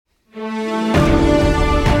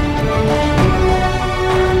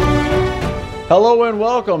and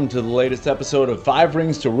welcome to the latest episode of Five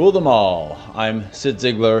Rings to Rule Them All. I'm Sid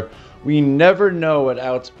Ziegler. We never know at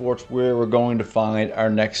Outsports where we're going to find our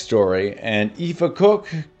next story, and Aoife Cook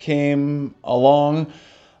came along.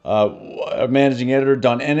 Managing editor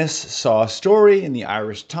Don Ennis saw a story in the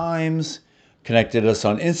Irish Times, connected us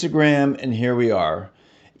on Instagram, and here we are.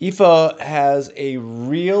 Aoife has a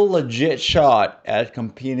real legit shot at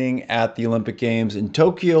competing at the Olympic Games in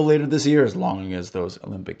Tokyo later this year, as long as those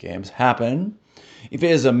Olympic Games happen. Aoife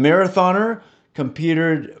is a marathoner,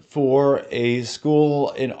 competed for a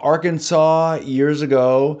school in Arkansas years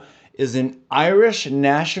ago, is an Irish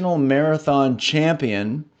national marathon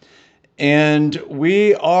champion, and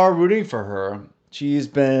we are rooting for her. She's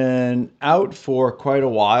been out for quite a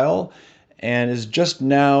while and is just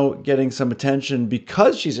now getting some attention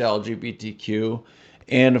because she's LGBTQ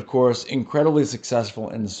and, of course, incredibly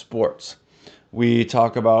successful in sports. We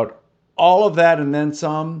talk about all of that and then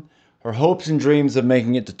some, her hopes and dreams of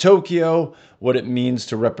making it to Tokyo, what it means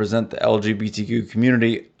to represent the LGBTQ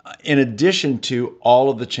community, in addition to all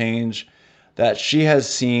of the change that she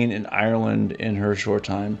has seen in Ireland in her short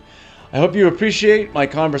time. I hope you appreciate my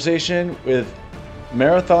conversation with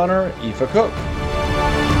marathoner Aoife Cook.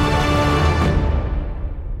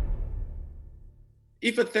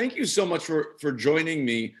 Aoife, thank you so much for joining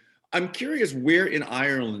me. I'm curious where in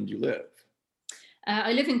Ireland you live.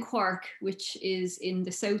 I live in Cork, which is in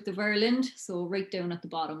the south of Ireland, so right down at the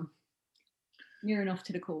bottom, near enough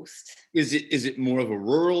to the coast. Is it more of a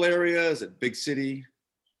rural area? Is it a big city?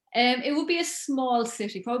 It would be a small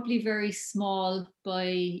city, probably very small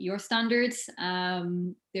by your standards.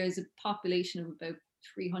 There's a population of about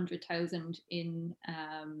 300,000 in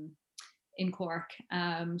Cork.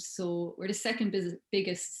 So we're the second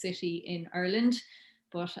biggest city in Ireland,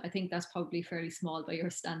 but I think that's probably fairly small by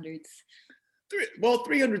your standards. Well,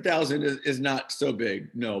 300,000 is not so big,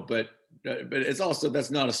 no, but it's also, that's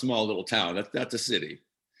not a small little town. That's a city.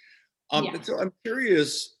 Yeah. So I'm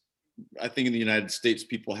curious, I think in the United States,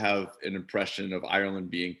 people have an impression of Ireland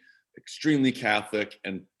being extremely Catholic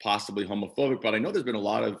and possibly homophobic, but I know there's been a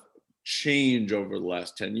lot of change over the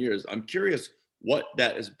last 10 years. I'm curious what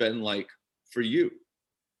that has been like for you.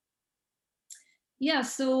 Yeah,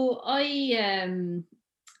 so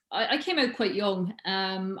I came out quite young.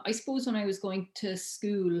 I suppose when I was going to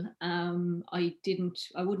school, I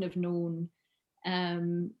wouldn't have known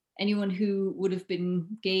anyone who would have been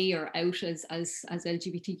gay or out as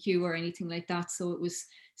LGBTQ or anything like that. So it was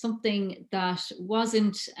something that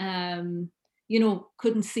wasn't,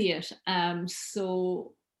 couldn't see it.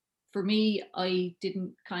 So for me, I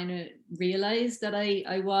didn't kind of realize that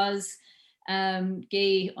I was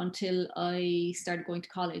gay until I started going to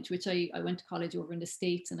college, which I went to college over in the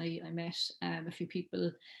States, and I met a few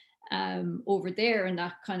people over there, and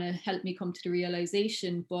that kind of helped me come to the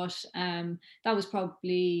realization. But that was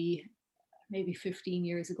probably maybe 15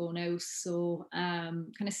 years ago now. So kind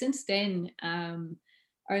of since then,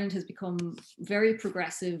 Ireland has become very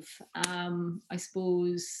progressive. I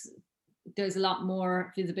suppose there's a lot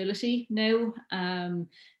more visibility now.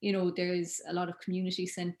 There's a lot of community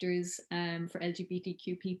centres for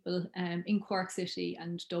LGBTQ people in Cork City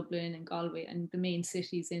and Dublin and Galway and the main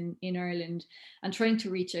cities in Ireland, and trying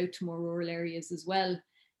to reach out to more rural areas as well.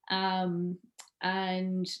 And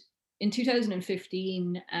in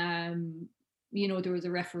 2015, there was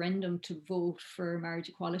a referendum to vote for marriage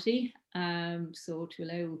equality, so to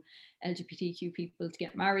allow LGBTQ people to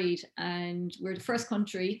get married, and we're the first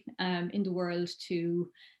country in the world to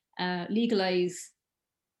legalise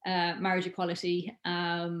marriage equality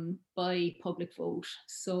by public vote.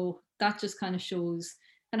 So that just kind of shows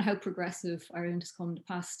kind of how progressive Ireland has come the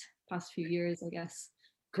past few years, I guess.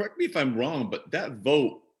 Correct me if I'm wrong, but that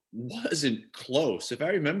vote wasn't close. If I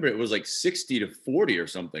remember, it was like 60-40 or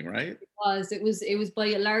something, right? It was by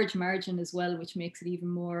a large margin as well, which makes it even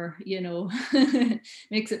more,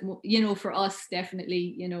 makes it, for us,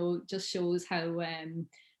 definitely, just shows how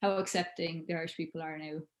accepting the Irish people are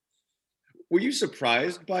now. Were you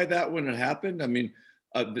surprised by that when it happened? I mean,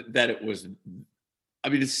 that it was,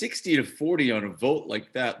 it's 60-40 on a vote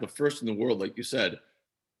like that, the first in the world, like you said,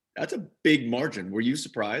 that's a big margin. Were you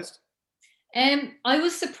surprised? I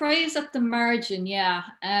was surprised at the margin, yeah.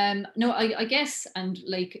 No, I guess, and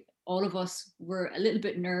like all of us were a little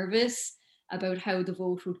bit nervous about how the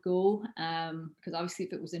vote would go, because obviously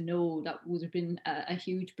if it was a no, that would have been a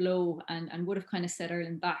huge blow and would have kind of set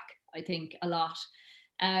Ireland back, I think, a lot.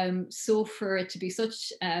 So for it to be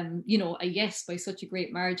such, a yes by such a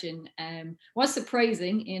great margin was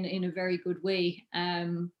surprising in a very good way.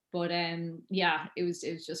 But it was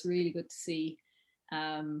just really good to see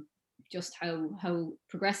just how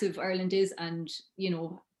progressive Ireland is, and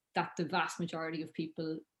that the vast majority of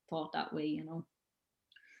people thought that way, you know.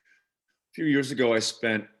 A few years ago, I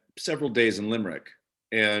spent several days in Limerick,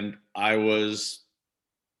 and I was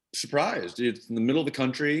surprised. It's in the middle of the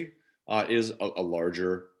country, is a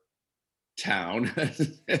larger town,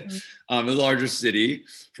 Mm. a larger city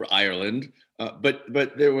for Ireland.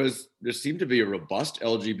 But there seemed to be a robust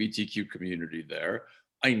LGBTQ community there.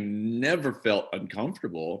 I never felt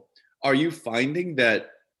uncomfortable. Are you finding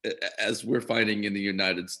that, as we're finding in the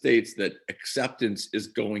United States, that acceptance is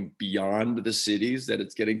going beyond the cities, that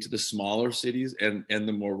it's getting to the smaller cities and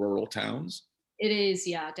the more rural towns? It is,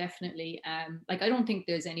 yeah, definitely. Like I don't think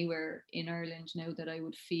there's anywhere in Ireland now that I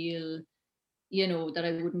would feel, you know, that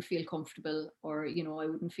I wouldn't feel comfortable, or, you know, I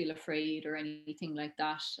wouldn't feel afraid or anything like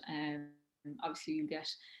that. Obviously you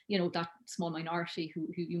get, you know, that small minority who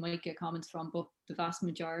you might get comments from, but the vast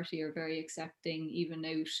majority are very accepting, even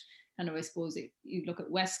out kind of, I suppose you look at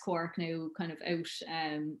West Cork now, kind of out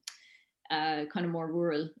kind of more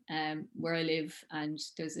rural, where I live, and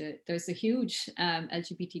there's a huge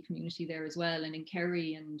LGBT community there as well, and in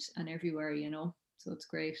Kerry and everywhere, you know. So it's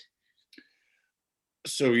great.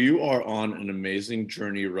 So you are on an amazing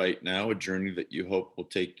journey right now, a journey that you hope will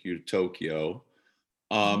take you to Tokyo.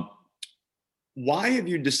 Mhm. Um, why have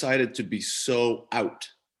you decided to be so out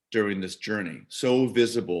during this journey, so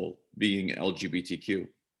visible being LGBTQ?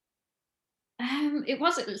 It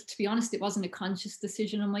wasn't, to be honest, it wasn't a conscious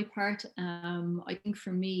decision on my part. I think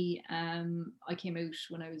for me, I came out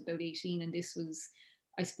when I was about 18, and this was,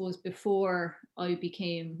 I suppose, before I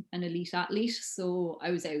became an elite athlete. So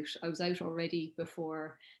I was out. I was out already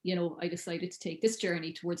before, you know, I decided to take this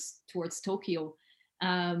journey towards Tokyo.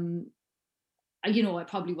 Um, you know, I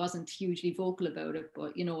probably wasn't hugely vocal about it,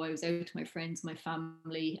 but, you know, I was out to my friends, my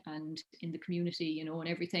family, and in the community, you know, and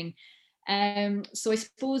everything. So I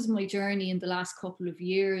suppose my journey in the last couple of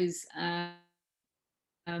years, like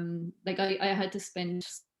I had to spend,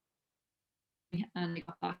 and I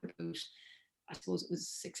got back about, I suppose it was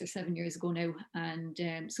 6 or 7 years ago now.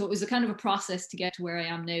 And so it was a kind of a process to get to where I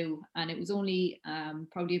am now. And it was only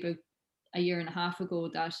probably about a year and a half ago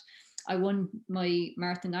that I won my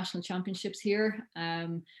marathon national championships here.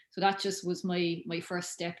 So that just was my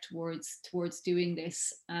first step towards doing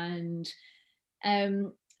this. And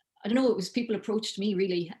um, I don't know, it was people approached me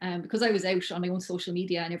really, because I was out on my own social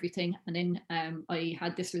media and everything. And then I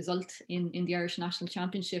had this result in the Irish National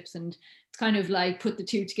Championships, and it's kind of like put the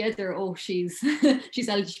two together. Oh, she's she's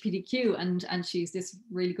LGBTQ, and she's this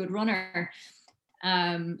really good runner.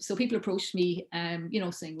 So people approached me, you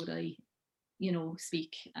know, saying, would I, you know,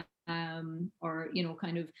 speak, or, you know,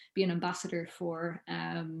 kind of be an ambassador for,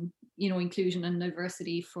 you know, inclusion and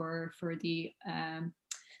diversity for the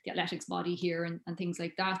athletics body here, and things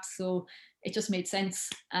like that. So it just made sense.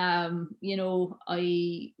 You know,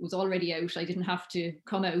 I was already out. I didn't have to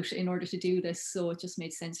come out in order to do this. So it just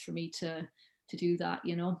made sense for me to do that,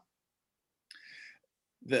 you know.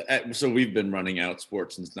 So we've been running out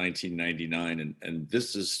sports since 1999, and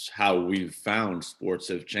this is how we've found sports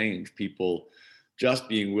have changed. People just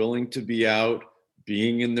being willing to be out,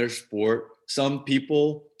 being in their sport. Some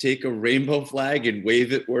people take a rainbow flag and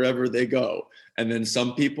wave it wherever they go. And then some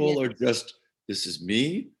Yeah. people are just, this is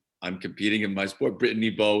me. I'm competing in my sport.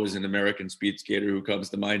 Brittany Bowe is an American speed skater who comes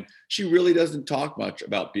to mind. She really doesn't talk much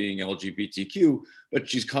about being LGBTQ, but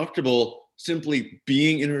she's comfortable simply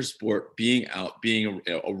being in her sport, being out, being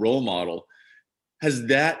a role model. Has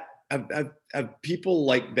that, have people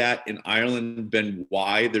like that in Ireland been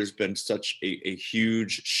why there's been such a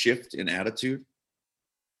huge shift in attitude?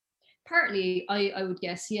 Partly, I would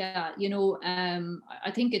guess, yeah. You know,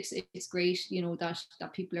 I think it's great, you know, that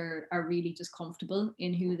people are really just comfortable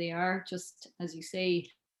in who they are, just as you say,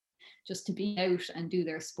 just to be out and do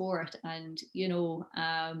their sport, and, you know,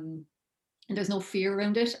 and there's no fear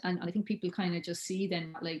around it. And I think people kind of just see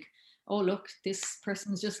then, like, oh, look, this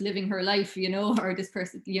person's just living her life, you know, or this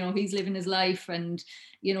person, you know, he's living his life, and,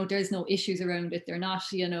 you know, there's no issues around it. They're not,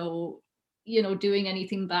 you know, doing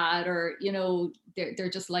anything bad, or, you know, they're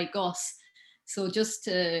just like us. So just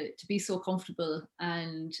to be so comfortable,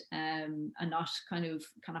 and not kind of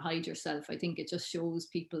hide yourself, I think it just shows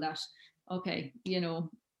people that, okay, you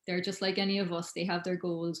know, they're just like any of us. They have their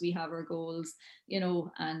goals, we have our goals, you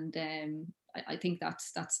know. And I think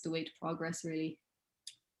that's the way to progress, really.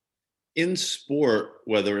 In sport,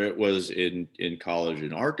 whether it was in college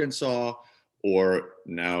in Arkansas or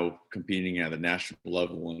now competing at the national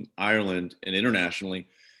level in Ireland and internationally,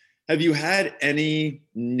 have you had any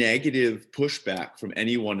negative pushback from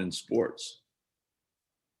anyone in sports?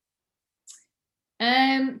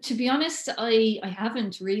 To be honest, I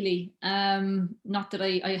haven't really. Not that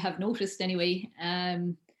I have noticed anyway.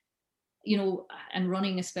 and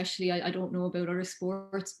running especially, I don't know about other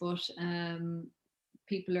sports, but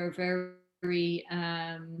people are very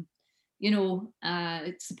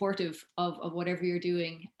supportive of whatever you're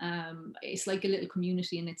doing. It's like a little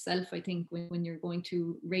community in itself, I think, when you're going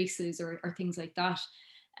to races or things like that,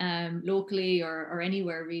 locally or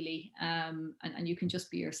anywhere really, and you can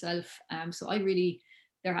just be yourself. So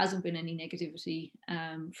there hasn't been any negativity,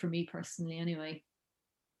 for me personally anyway.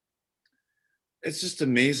 It's just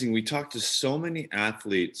amazing. We talk to so many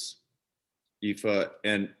athletes, Aoife,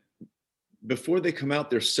 and before they come out,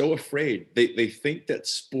 they're so afraid. They think that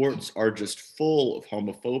sports are just full of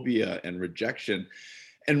homophobia and rejection.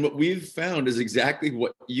 And what we've found is exactly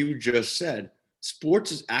what you just said.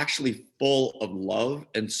 Sports is actually full of love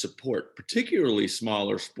and support, particularly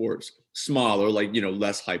smaller sports, like,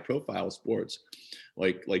 less high profile sports,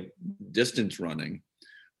 like distance running.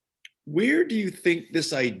 Where do you think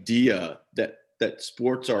this idea that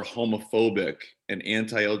sports are homophobic and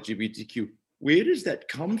anti-LGBTQ, where does that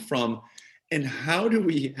come from? And how do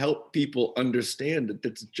we help people understand that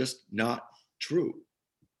that's just not true?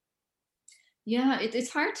 Yeah, it's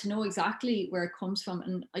hard to know exactly where it comes from.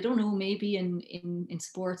 And I don't know, maybe in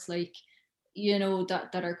sports like,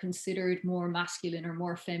 that are considered more masculine or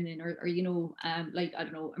more feminine, or like, I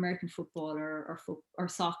don't know, American football or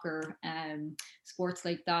soccer, sports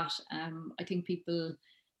like that. I think people,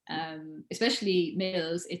 especially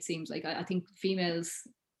males, it seems like, I think females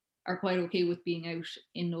are quite okay with being out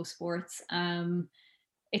in those sports.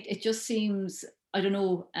 It just seems, I don't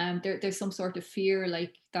know, there's some sort of fear,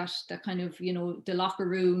 like that kind of, the locker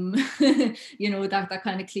room, that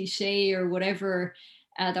kind of cliche or whatever,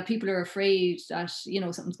 that people are afraid that,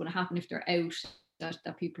 something's going to happen if they're out,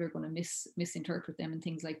 that people are going to misinterpret them and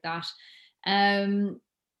things like that.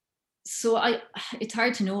 So it's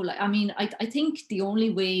hard to know. Like, I mean, I think the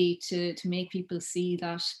only way to make people see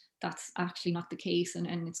that that's actually not the case,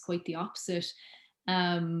 and it's quite the opposite,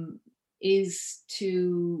 is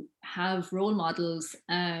to have role models,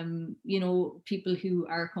 people who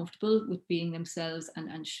are comfortable with being themselves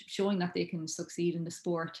and showing that they can succeed in the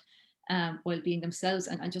sport, while being themselves,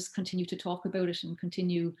 and just continue to talk about it and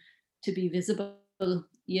continue to be visible,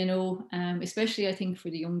 especially I think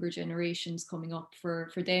for the younger generations coming up,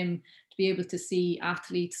 for them to be able to see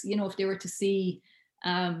athletes, if they were to see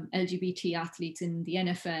LGBT athletes in the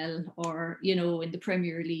NFL or, in the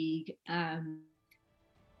Premier League,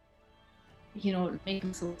 make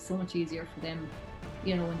it so much easier for them,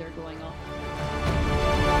 when they're growing up.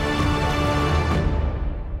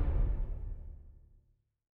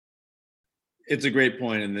 It's a great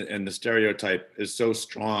point, and the stereotype is so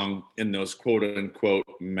strong in those quote unquote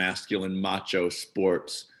masculine macho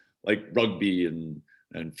sports like rugby and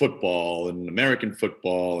football and American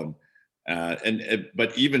football,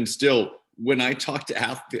 but even still, when I talk to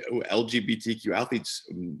LGBTQ athletes,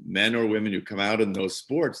 men or women who come out in those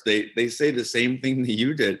sports, they say the same thing that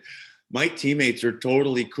you did. My teammates are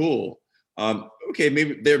totally cool. Okay,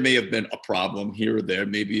 maybe there may have been a problem here or there.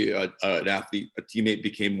 Maybe a teammate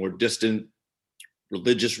became more distant,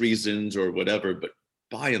 religious reasons or whatever, but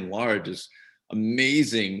by and large, it's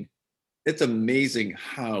amazing. It's amazing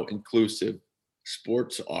how inclusive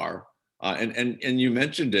sports are. And you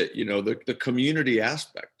mentioned it, the community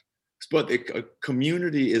aspect. But a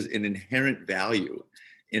community is an inherent value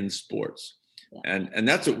in sports. Yeah. And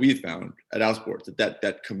that's what we found at Outsports,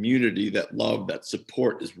 that community, that love, that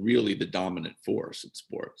support is really the dominant force in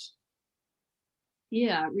sports.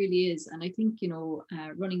 Yeah, it really is. And I think,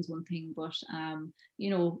 running's one thing, but,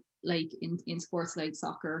 like in sports like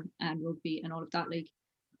soccer and rugby and all of that, like,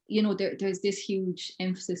 there's this huge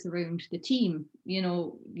emphasis around the team.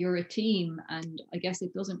 You're a team, and I guess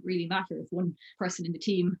it doesn't really matter if one person in the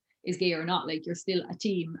team is gay or not. Like, you're still a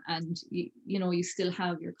team, and you still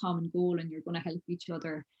have your common goal, and you're going to help each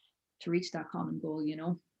other to reach that common goal.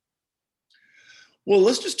 Well,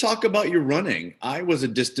 let's just talk about your running. I was a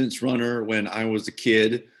distance runner when I was a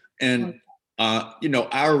kid, and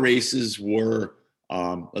our races were,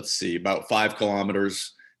 about 5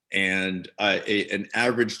 kilometers, and an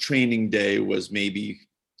average training day was maybe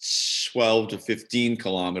 12 to 15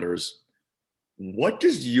 kilometers. What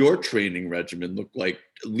does your training regimen look like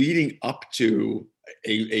leading up to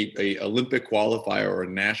a Olympic qualifier or a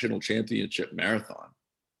national championship marathon?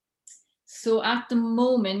 So at the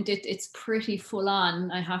moment, it's pretty full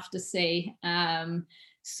on, I have to say.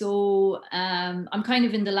 So I'm kind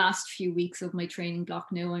of in the last few weeks of my training block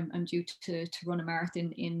now. I'm due to run a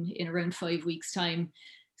marathon in around 5 weeks' time.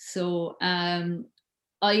 So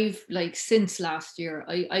I've, like, since last year,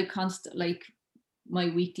 I my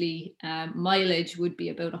weekly mileage would be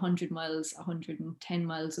about 100 miles, 110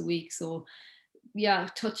 miles a week. So yeah,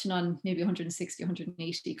 touching on maybe 160,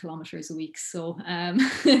 180 kilometers a week. So,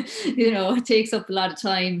 it takes up a lot of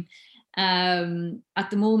time. At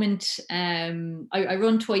the moment, I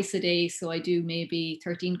run twice a day. So I do maybe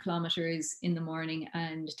 13 kilometers in the morning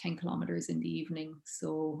and 10 kilometers in the evening.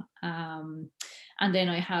 So, and then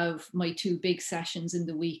I have my 2 big sessions in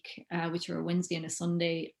the week, which are a Wednesday and a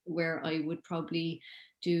Sunday, where I would probably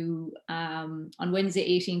do on Wednesday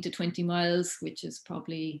 18 to 20 miles, which is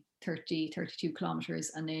probably 30, 32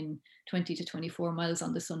 kilometers, and then 20 to 24 miles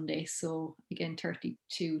on the Sunday. So again,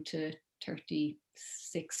 32 to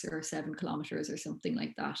 36 or 7 kilometers or something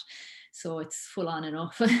like that. So it's full on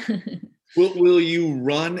enough. Will you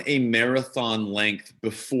run a marathon length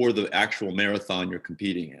before the actual marathon you're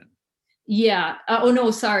competing in? Yeah. Oh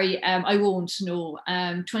no, sorry. I won't. No.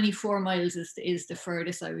 24 miles is the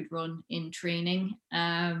furthest I would run in training.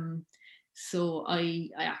 So I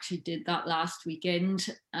actually did that last weekend.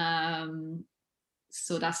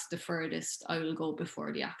 So that's the furthest I will go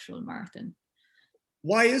before the actual marathon.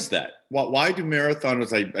 Why is that? Why do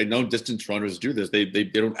marathoners? I know distance runners do this. They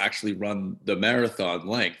don't actually run the marathon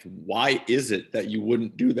length. Why is it that you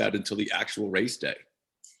wouldn't do that until the actual race day?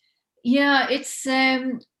 Yeah, it's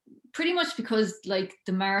pretty much because like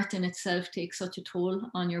the marathon itself takes such a toll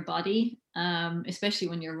on your body, especially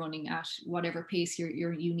when you're running at whatever pace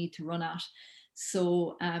you need to run at.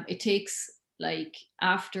 So it takes, like,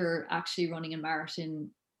 after actually running a marathon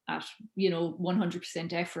at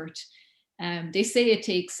 100% effort, they say it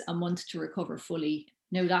takes a month to recover fully.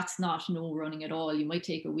 Now that's not no running at all. You might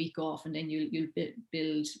take a week off and then you'll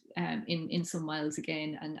build in some miles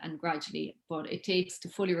again and gradually, but it takes to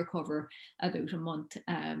fully recover about a month,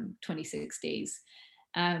 26 days.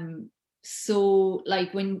 So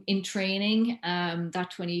like when in training, that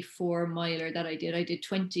 24 miler that I did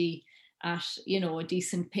 20 at a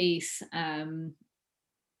decent pace.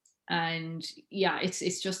 And yeah,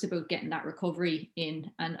 it's just about getting that recovery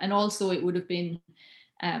in, and also it would have been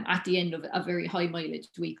at the end of a very high mileage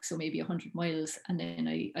week, so maybe 100 miles, and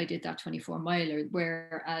then I did that 24 miler.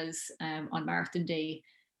 Whereas on marathon day,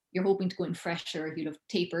 you're hoping to go in fresher, you'll have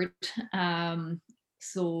tapered,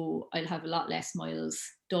 so I'll have a lot less miles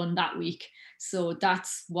done that week. So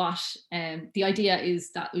that's what the idea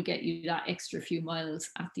is, that will get you that extra few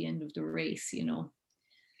miles at the end of the race.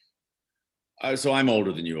 So I'm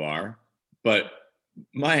older than you are, but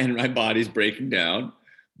my body's breaking down.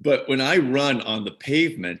 But when I run on the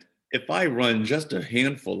pavement, if I run just a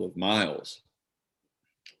handful of miles,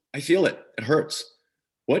 I feel it. It hurts.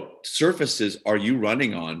 What surfaces are you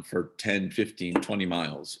running on for 10, 15, 20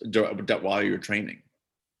 miles while you're training?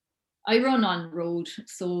 I run on road,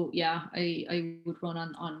 so yeah, I would run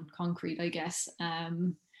on concrete, I guess.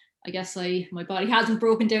 I guess my body hasn't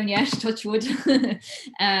broken down yet, touch wood.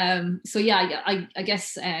 So yeah, I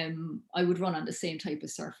guess I would run on the same type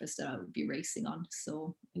of surface that I would be racing on.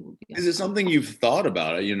 So it would be. Is it something you've thought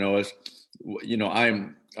about? I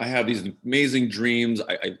have these amazing dreams.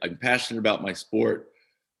 I'm passionate about my sport,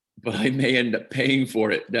 but I may end up paying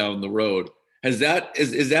for it down the road. Is that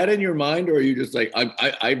in your mind, or are you just like,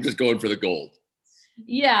 I'm just going for the gold?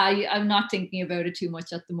 Yeah, I'm not thinking about it too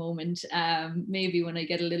much at the moment. Maybe when I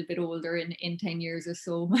get a little bit older in 10 years or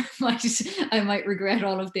so, I might regret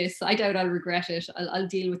all of this. I doubt I'll regret it. I'll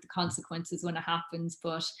deal with the consequences when it happens,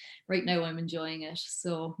 but right now I'm enjoying it.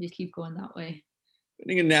 So you keep going that way.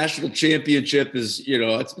 Winning a national championship is,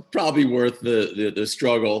 it's probably worth the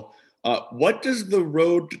struggle. What does the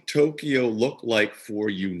road to Tokyo look like for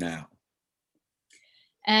you now?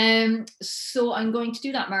 So I'm going to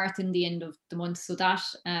do that marathon the end of the month. So that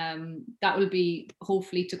will be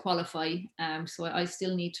hopefully to qualify. So I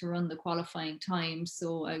still need to run the qualifying time.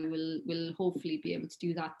 So I will hopefully be able to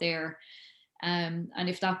do that there. And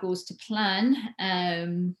if that goes to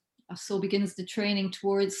plan, so begins the training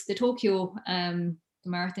towards the Tokyo, the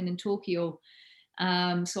marathon in Tokyo.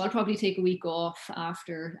 So I'll probably take a week off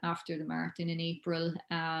after the marathon in April,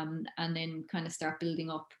 and then kind of start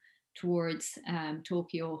building up towards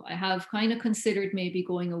Tokyo. I have kind of considered maybe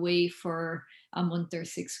going away for a month or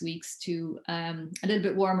 6 weeks to a little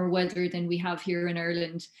bit warmer weather than we have here in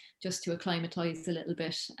Ireland, just to acclimatize a little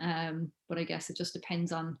bit. But I guess it just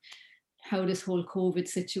depends on how this whole COVID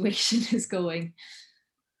situation is going.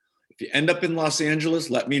 If you end up in Los Angeles,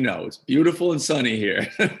 let me know. It's beautiful and sunny here.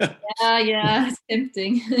 Yeah, it's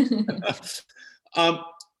tempting.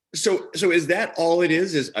 So is that all it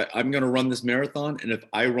is? I'm going to run this marathon, and if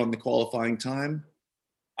I run the qualifying time,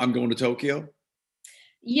 I'm going to Tokyo?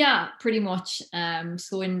 Yeah, pretty much.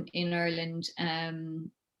 So in Ireland,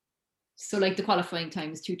 so like the qualifying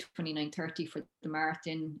time is 2:29:30 for the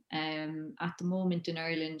marathon. At the moment in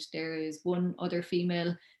Ireland, there is one other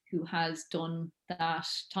female who has done that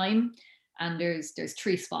time, and there's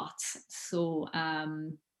 3 spots. So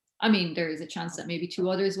I mean, there is a chance that maybe 2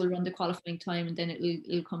 others will run the qualifying time, and then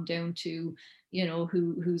it'll come down to, you know,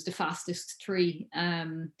 who's the fastest 3.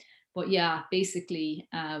 But yeah, basically,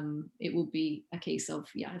 it will be a case of,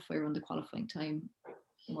 yeah, if I run the qualifying time,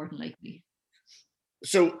 more than likely.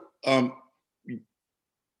 So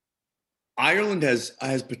Ireland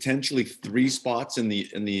has potentially 3 spots in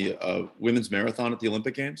the women's marathon at the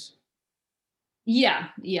Olympic Games. Yeah.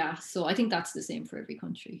 So I think that's the same for every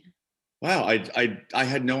country. Wow, I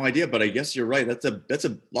had no idea, but I guess you're right. That's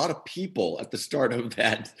a lot of people at the start of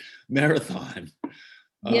that marathon.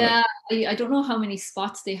 Yeah, I don't know how many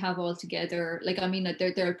spots they have altogether. Like, I mean,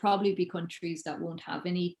 there'll probably be countries that won't have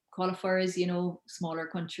any qualifiers, you know, smaller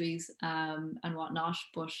countries and whatnot.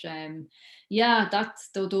 But yeah,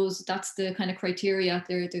 that's the kind of criteria.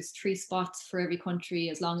 There's 3 spots for every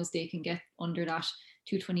country, as long as they can get under that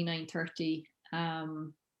 2:29:30,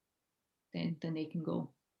 then they can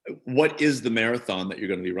go. What is the marathon that you're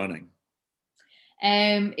going to be running?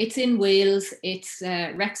 It's in Wales. It's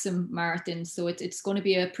Wrexham Marathon, so it's going to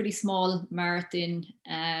be a pretty small marathon.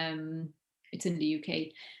 It's in the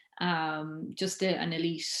UK, just an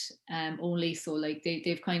elite only. So like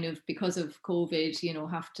they've kind of, because of COVID, you know,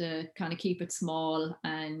 have to kind of keep it small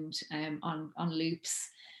and on loops.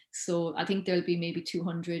 So I think there'll be maybe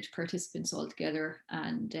 200 participants altogether,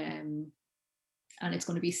 and it's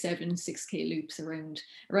going to be 7 6K loops around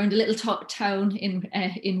a little town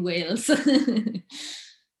in Wales.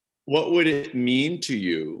 What would it mean to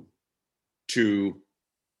you to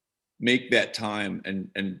make that time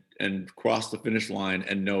and cross the finish line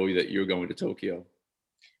and know that you're going to Tokyo?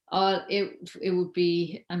 It would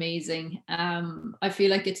be amazing. I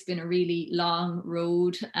feel like it's been a really long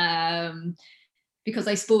road. Because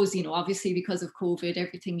I suppose, you know, obviously because of COVID,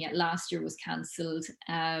 everything yet last year was cancelled.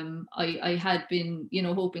 I had been, you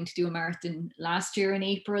know, hoping to do a marathon last year in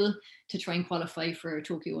April to try and qualify for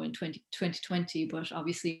Tokyo in 2020, but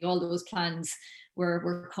obviously all those plans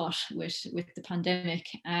were cut with the pandemic.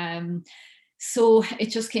 So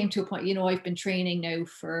it just came to a point, you know, I've been training now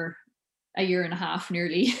for a year and a half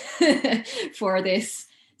nearly for this.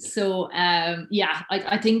 So yeah,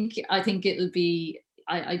 I think it'll be,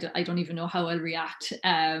 I don't even know how I'll react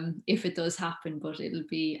if it does happen, but it'll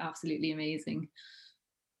be absolutely amazing.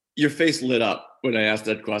 Your face lit up when I asked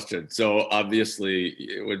that question. So obviously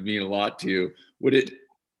it would mean a lot to you. Would it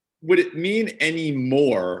mean any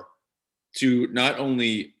more to not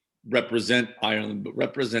only represent Ireland, but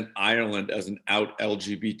represent Ireland as an out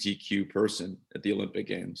LGBTQ person at the Olympic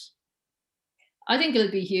Games? I think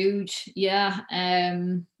it'll be huge. Yeah.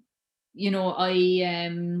 You know,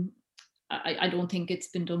 I don't think it's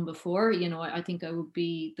been done before. You know, I think I would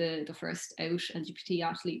be the first out LGBT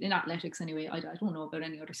athlete in athletics anyway. I don't know about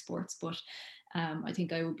any other sports, but I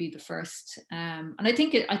think I would be the first. And I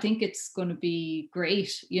think it's going to be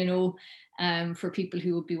great, you know, for people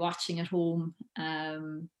who will be watching at home,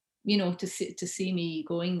 you know, to see me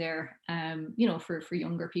going there, you know, for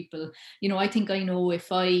younger people. You know, I think I know if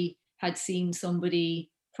I had seen somebody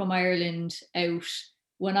from Ireland out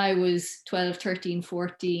when I was 12, 13,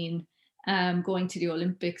 14, going to the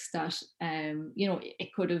Olympics, that you know,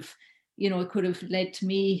 it could have led to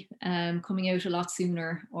me coming out a lot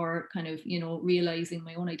sooner, or kind of, you know, realizing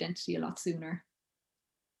my own identity a lot sooner.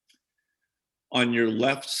 On your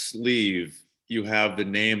left sleeve, you have the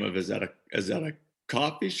name of, is that a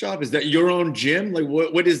coffee shop? Is that your own gym? Like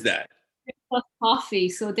what is that? Coffee.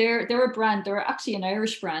 So they're a brand. They're actually an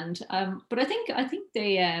Irish brand, but I think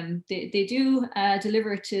they do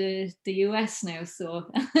deliver to the US now.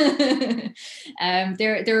 So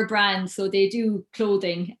they're a brand. So they do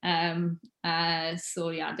clothing. So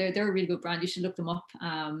yeah, they're a really good brand. You should look them up.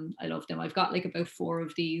 I love them. I've got like about 4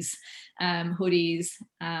 of these hoodies.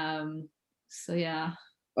 So yeah.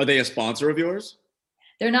 Are they a sponsor of yours?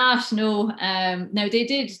 They're not, no. Now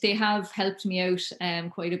they have helped me out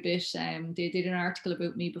quite a bit. They did an article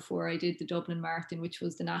about me before I did the Dublin Marathon, which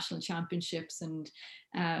was the national championships, and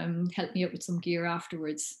helped me out with some gear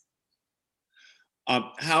afterwards.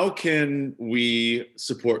 How can we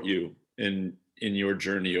support you in your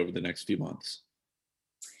journey over the next few months?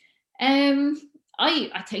 I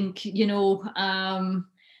think, you know,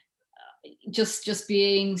 just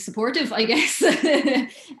being supportive, I guess.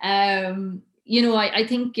 You know, I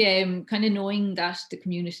think kind of knowing that the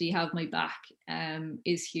community have my back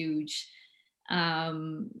is huge.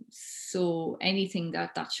 So anything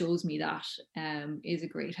that shows me that is a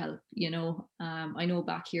great help. You know, I know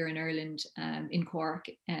back here in Ireland, in Cork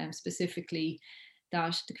specifically,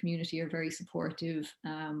 that the community are very supportive.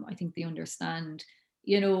 I think they understand,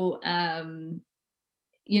 you know,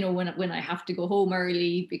 when I have to go home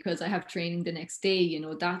early because I have training the next day,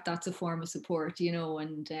 that's a form of support,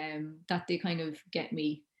 and that they kind of get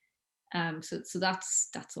me. So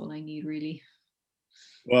that's all I need, really.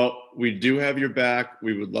 Well, we do have your back.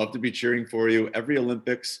 We would love to be cheering for you. Every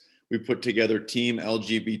Olympics, we put together Team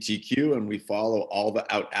LGBTQ, and we follow all the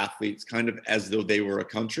out athletes kind of as though they were a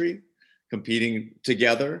country competing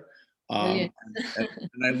together. And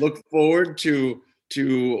I look forward to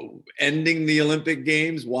ending the Olympic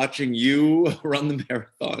Games, watching you run the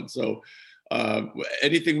marathon. So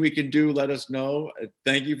anything we can do, let us know.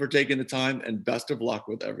 Thank you for taking the time, and best of luck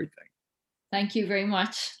with everything. Thank you very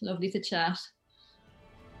much. Lovely to chat.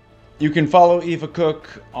 You can follow Aoife Cook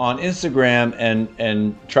on Instagram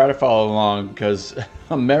and try to follow along, because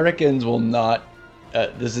Americans will not,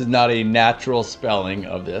 this is not a natural spelling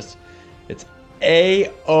of this. It's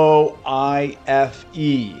AOIFE.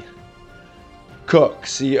 Cook,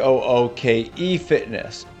 COOKE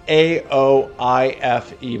fitness,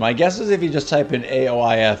 AOIFE. My guess is if you just type in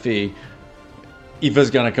AOIFE, Aoife's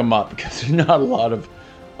going to come up, because there's not a lot of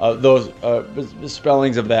those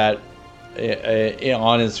spellings of that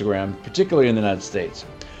on Instagram, particularly in the United States.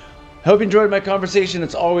 I hope you enjoyed my conversation.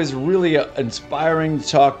 It's always really inspiring to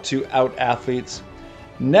talk to out athletes.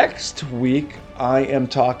 Next week, I am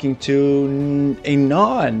talking to a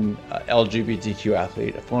non-LGBTQ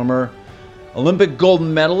athlete, a former Olympic gold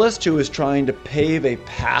medalist who is trying to pave a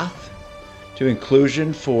path to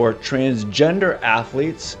inclusion for transgender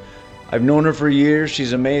athletes. I've known her for years.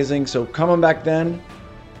 She's amazing. So come on back then.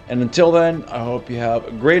 And until then, I hope you have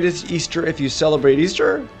a great Easter if you celebrate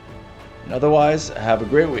Easter. And otherwise, have a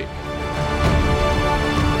great week.